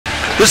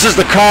This is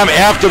the calm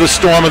after the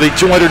storm of the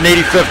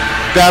 285th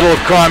Battle of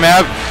Calm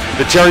Ave.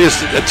 The Terriers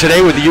today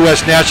with the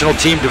U.S. national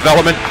team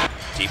development.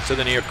 Deep to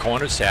the near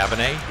corner,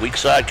 Savane. Weak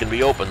side can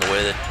be open the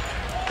way that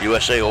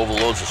USA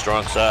overloads the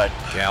strong side.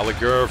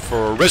 Gallagher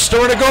for a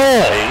wrister and a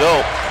goal. There you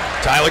go.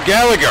 Tyler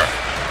Gallagher,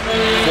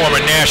 former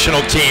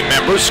national team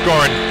member,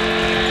 scoring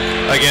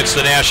against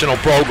the national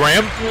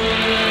program.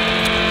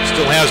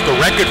 Still has the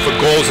record for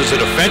goals as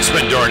a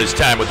defenseman during his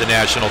time with the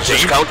national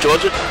team. Just count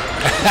towards it?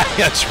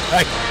 That's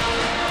right.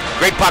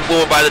 Great puck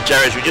moving by the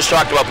Terriers. We just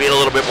talked about being a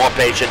little bit more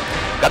patient.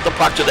 Got the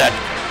puck to that,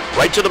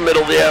 right to the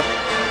middle there.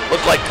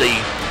 Looked like the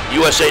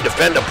USA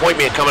defender,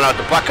 point man coming out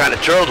the puck, kind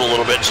of churled a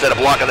little bit instead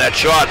of blocking that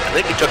shot. I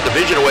think he took the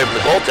vision away from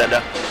the goaltender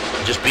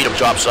and just beat him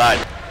top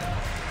side.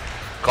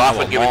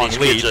 Coffin giving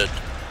these kids a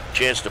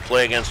chance to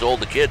play against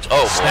older kids.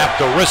 Oh,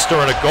 snapped a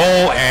wrister and a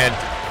goal, and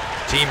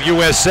Team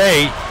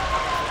USA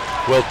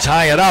will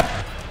tie it up.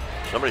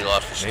 Somebody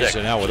lost the stick.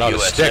 Nazer now without a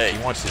stick.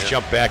 He wants to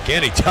jump back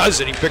in. He does,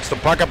 and he picks the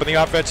puck up in the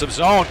offensive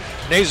zone.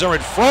 Nazer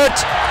in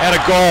front, and a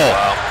goal.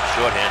 Wow,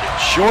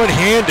 short-handed.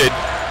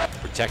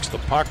 Short-handed. Protects the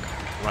puck,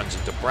 runs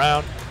it to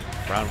Brown.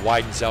 Brown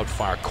widens out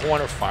far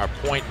corner, far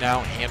point now,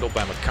 handled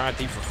by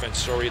McCarthy for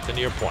Fensori at the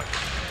near point.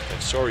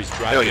 Fensori's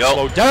driving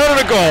slow down,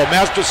 and a goal.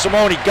 Master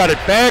Simone got it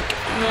back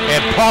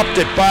and popped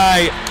it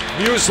by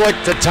Muslik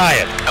to tie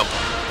it.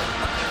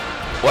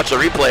 Watch the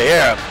replay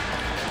here.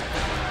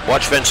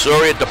 Watch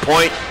Fensori at the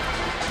point.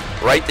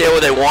 Right there where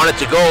they want it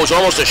to go. It was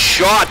almost a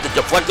shot that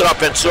deflected off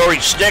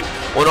Fensori's stick,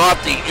 went off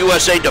the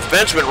USA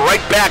defenseman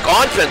right back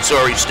on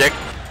Fensori's stick.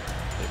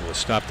 Able to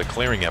stop the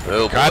clearing effort.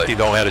 McCarthy,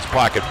 though, had his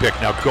pocket picked.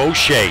 Now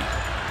Gaucher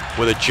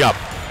with a jump.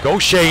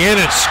 Gaucher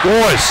in and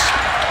scores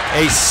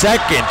a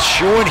second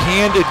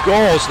short-handed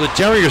goal. So the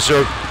Terriers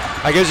are,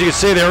 I guess you could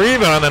say they're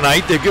even on the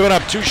night. They've given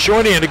up 2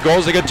 short-handed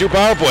goals. They got 2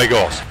 power play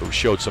goals. Who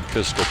showed some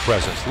physical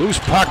presence. Loose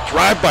puck,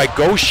 drive by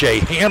Gaucher,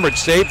 hammered,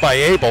 saved by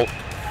Abel.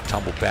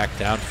 Tumble back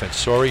down,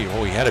 Fensori.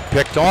 Oh, he had it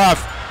picked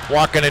off.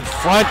 Walking in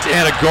front,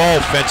 and a goal.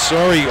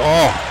 Fensori,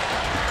 oh.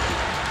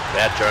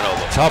 Bad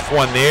turnover. Tough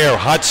one there.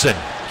 Hudson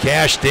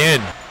cashed in.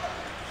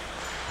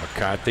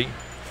 McCarthy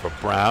for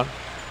Brown.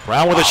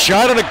 Brown with a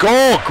shot and a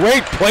goal.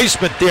 Great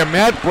placement there.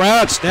 Matt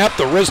Brown snapped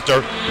the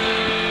wrister.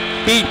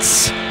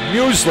 Beats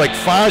Muslik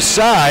far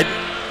side.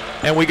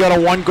 And we got a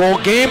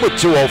 1-goal game with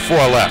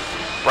 2:04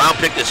 left. Brown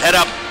picked his head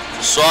up,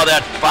 saw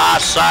that far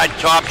side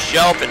top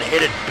shelf, and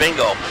hit it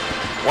bingo.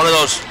 One of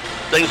those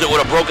things that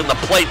would have broken the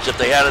plates if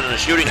they had it in a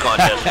shooting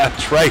contest.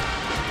 That's right.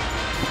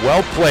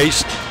 Well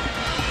placed.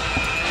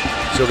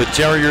 So the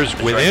Terriers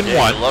within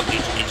one. Look,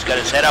 he's got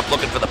his head up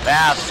looking for the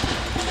pass.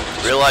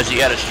 Realized he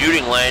had a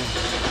shooting lane.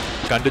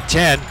 Under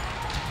 10.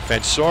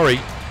 Fensori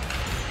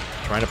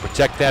trying to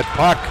protect that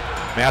puck.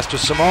 Master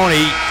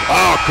Simone,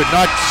 could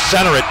not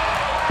center it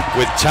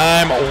with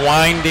time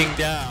winding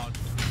down.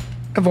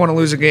 Never want to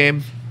lose a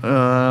game.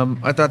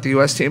 I thought the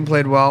U.S. team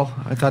played well.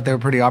 I thought they were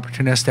pretty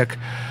opportunistic.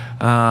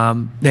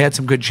 They had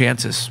some good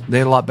chances. They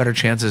had a lot better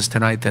chances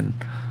tonight than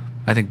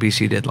I think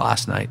BC did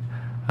last night.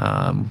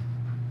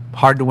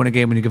 Hard to win a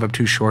game when you give up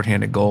 2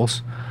 shorthanded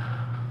goals.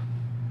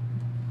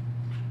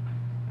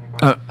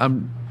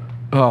 I'm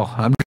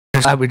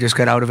glad we just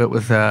got out of it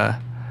with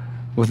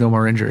no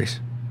more injuries.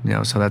 You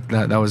know, so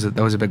that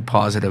was a big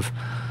positive.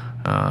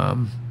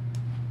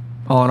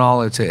 All in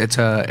all, it's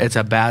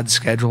a bad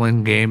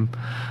scheduling game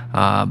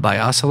by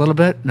us a little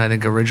bit. And I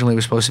think originally it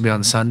was supposed to be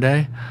on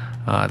Sunday.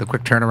 The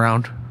quick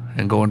turnaround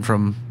and going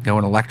from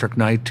an electric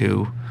night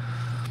to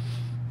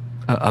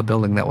a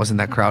building that wasn't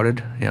that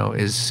crowded,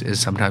 is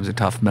sometimes a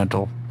tough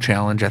mental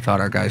challenge. I thought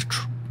our guys,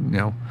 for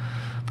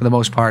the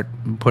most part,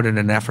 put in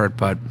an effort,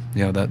 but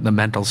the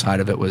mental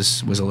side of it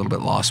was a little bit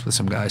lost with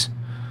some guys.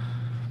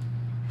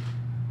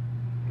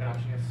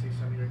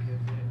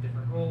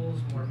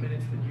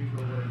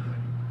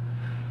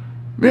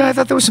 Yeah, I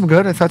thought there was some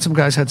good. I thought some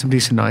guys had some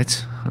decent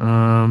nights.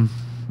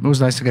 It was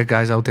nice to get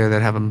guys out there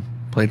that haven't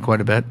played quite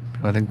a bit.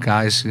 I think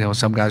guys,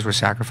 some guys were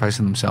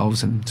sacrificing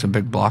themselves in some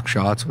big block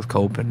shots with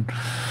Cope and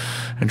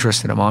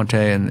Tristan Amonte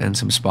and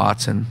some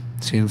spots, and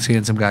seeing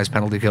some guys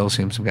penalty kill,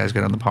 seeing some guys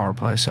get on the power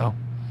play. So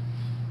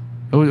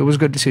it was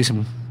good to see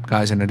some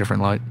guys in a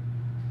different light.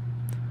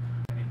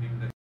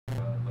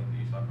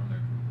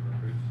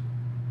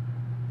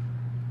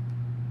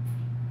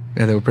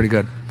 Yeah, they were pretty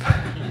good.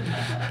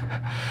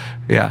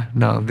 Yeah,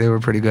 no, they were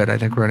pretty good. I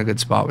think we're in a good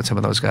spot with some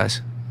of those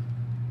guys.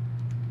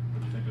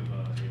 What do you think of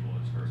Abel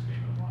his first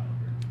game in a while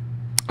here?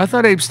 I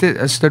thought Abe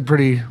stood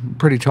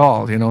pretty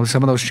tall.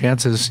 Some of those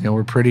chances,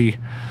 were pretty,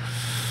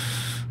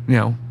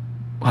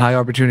 high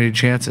opportunity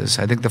chances.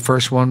 I think the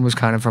first one was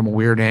kind of from a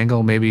weird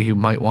angle. Maybe he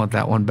might want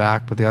that one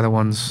back, but the other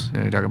ones,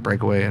 you're talking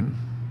breakaway and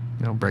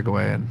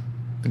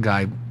the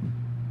guy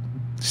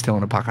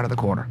stealing a puck out of the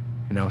corner.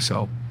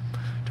 So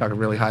talking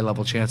really high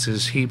level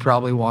chances. He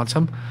probably wants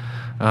them.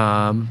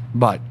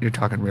 But you're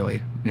talking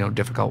really,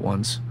 difficult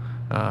ones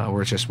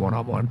where it's just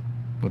one-on-one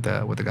with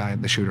the guy,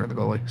 the shooter, and the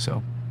goalie.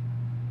 So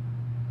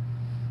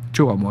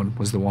 2-on-1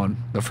 was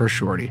the first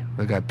shorty.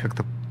 The guy picked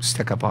the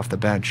stick up off the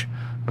bench.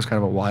 It was kind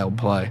of a wild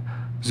play,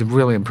 was a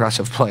really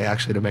impressive play,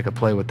 actually, to make a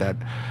play with that.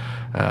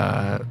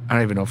 I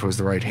don't even know if it was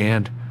the right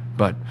hand,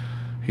 but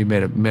he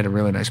made a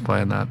really nice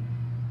play on that.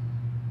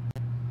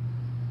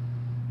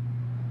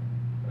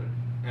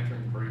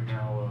 Entering break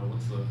now,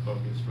 what's the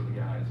focus for the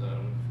guys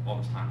with all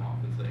this time off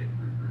as they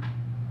regroup?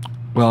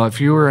 Well,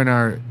 if you were in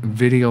our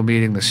video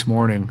meeting this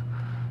morning,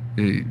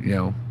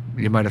 you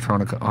might have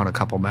thrown on a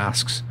couple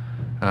masks.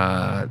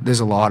 There's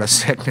a lot of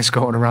sickness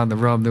going around the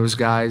room. There was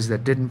guys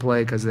that didn't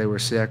play because they were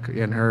sick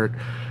and hurt,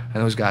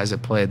 and those guys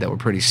that played that were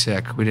pretty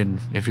sick. We didn't.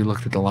 If you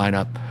looked at the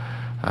lineup,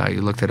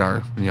 you looked at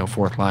our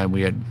fourth line.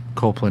 We had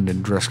Copeland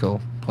and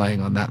Driscoll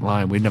playing on that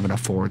line. We didn't have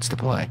enough forwards to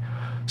play,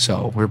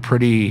 so we're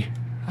pretty.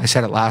 I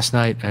said it last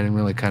night. I didn't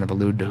really kind of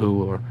allude to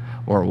who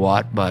or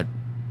what, but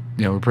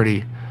we're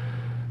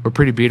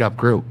pretty beat up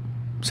group.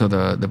 So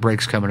the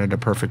break's coming at a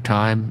perfect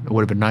time. It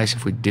would have been nice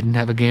if we didn't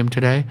have a game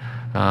today,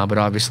 but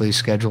obviously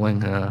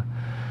scheduling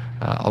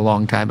a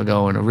long time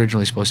ago and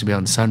originally supposed to be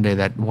on Sunday,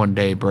 that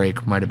one-day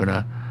break might have been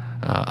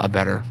a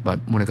better. But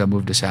when it got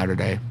moved to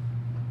Saturday,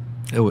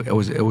 it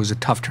was a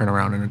tough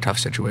turnaround and a tough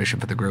situation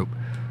for the group.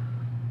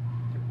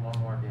 One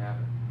more if you have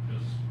it.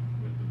 Just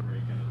with the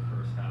break into the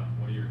first half,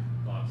 what are your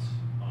thoughts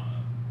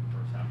on the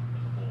first half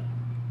as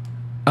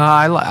a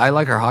whole? I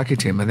like our hockey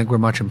team. I think we're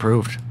much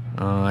improved.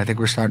 I think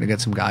we're starting to get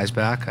some guys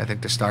back. I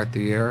think to start the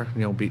year,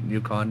 beating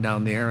UConn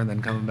down there and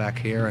then coming back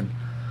here, and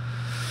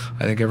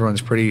I think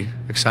everyone's pretty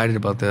excited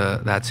about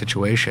that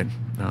situation.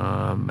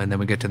 And then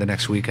we get to the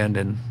next weekend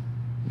and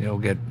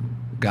get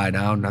guy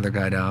down, another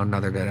guy down,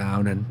 another guy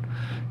down, and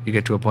you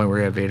get to a point where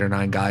you have 8 or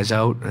 9 guys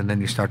out, and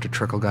then you start to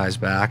trickle guys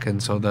back,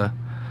 and so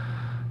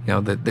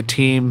the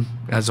team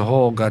as a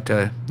whole got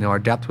to our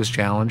depth was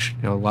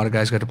challenged. A lot of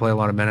guys got to play a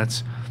lot of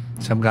minutes.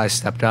 Some guys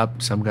stepped up.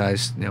 Some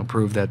guys,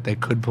 proved that they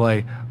could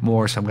play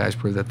more. Some guys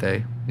proved that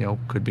they,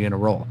 could be in a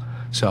role.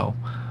 So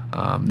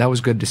that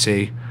was good to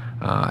see.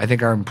 I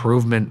think our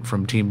improvement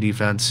from team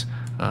defense,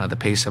 the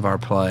pace of our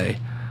play,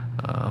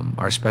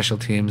 our special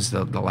teams,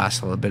 the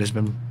last little bit has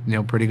been,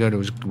 pretty good.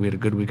 We had a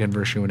good weekend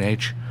versus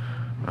UNH.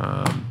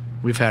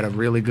 We've had a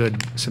really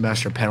good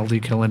semester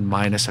penalty killing,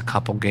 minus a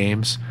couple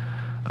games.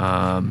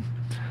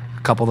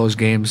 A couple of those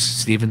games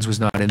Stevens was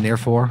not in there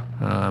for,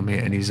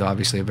 and he's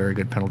obviously a very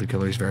good penalty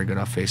killer. He's very good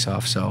off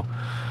face-off. So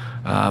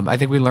I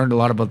think we learned a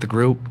lot about the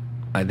group.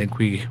 I think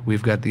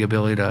we've got the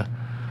ability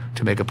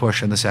to make a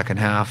push in the second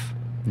half.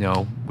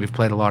 We've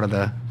played a lot of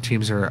the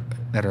teams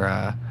that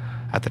are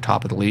at the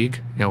top of the league,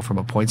 from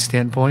a point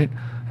standpoint,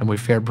 and we've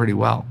fared pretty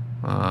well.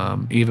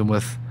 Even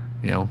with,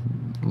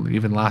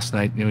 even last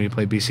night, you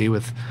play BC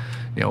with,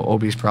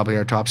 Obi's probably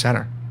our top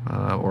center,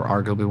 or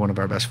arguably one of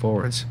our best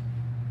forwards.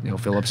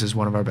 Phillips is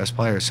one of our best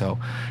players. So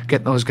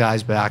getting those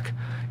guys back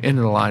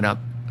into the lineup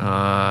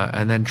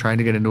and then trying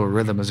to get into a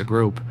rhythm as a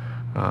group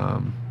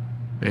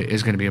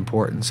is going to be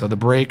important. So the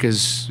break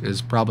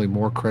is probably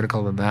more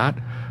critical than that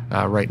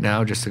right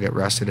now, just to get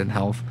rested in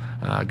health,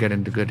 get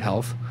into good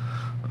health,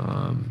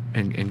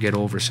 and get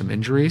over some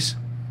injuries,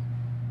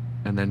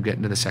 and then get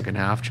into the second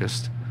half,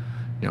 just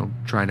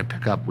trying to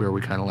pick up where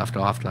we kind of left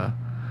off,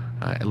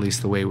 at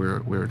least the way we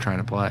were trying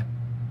to play.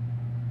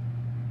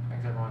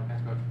 Thanks, everyone.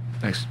 Thanks, Coach.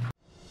 Thanks.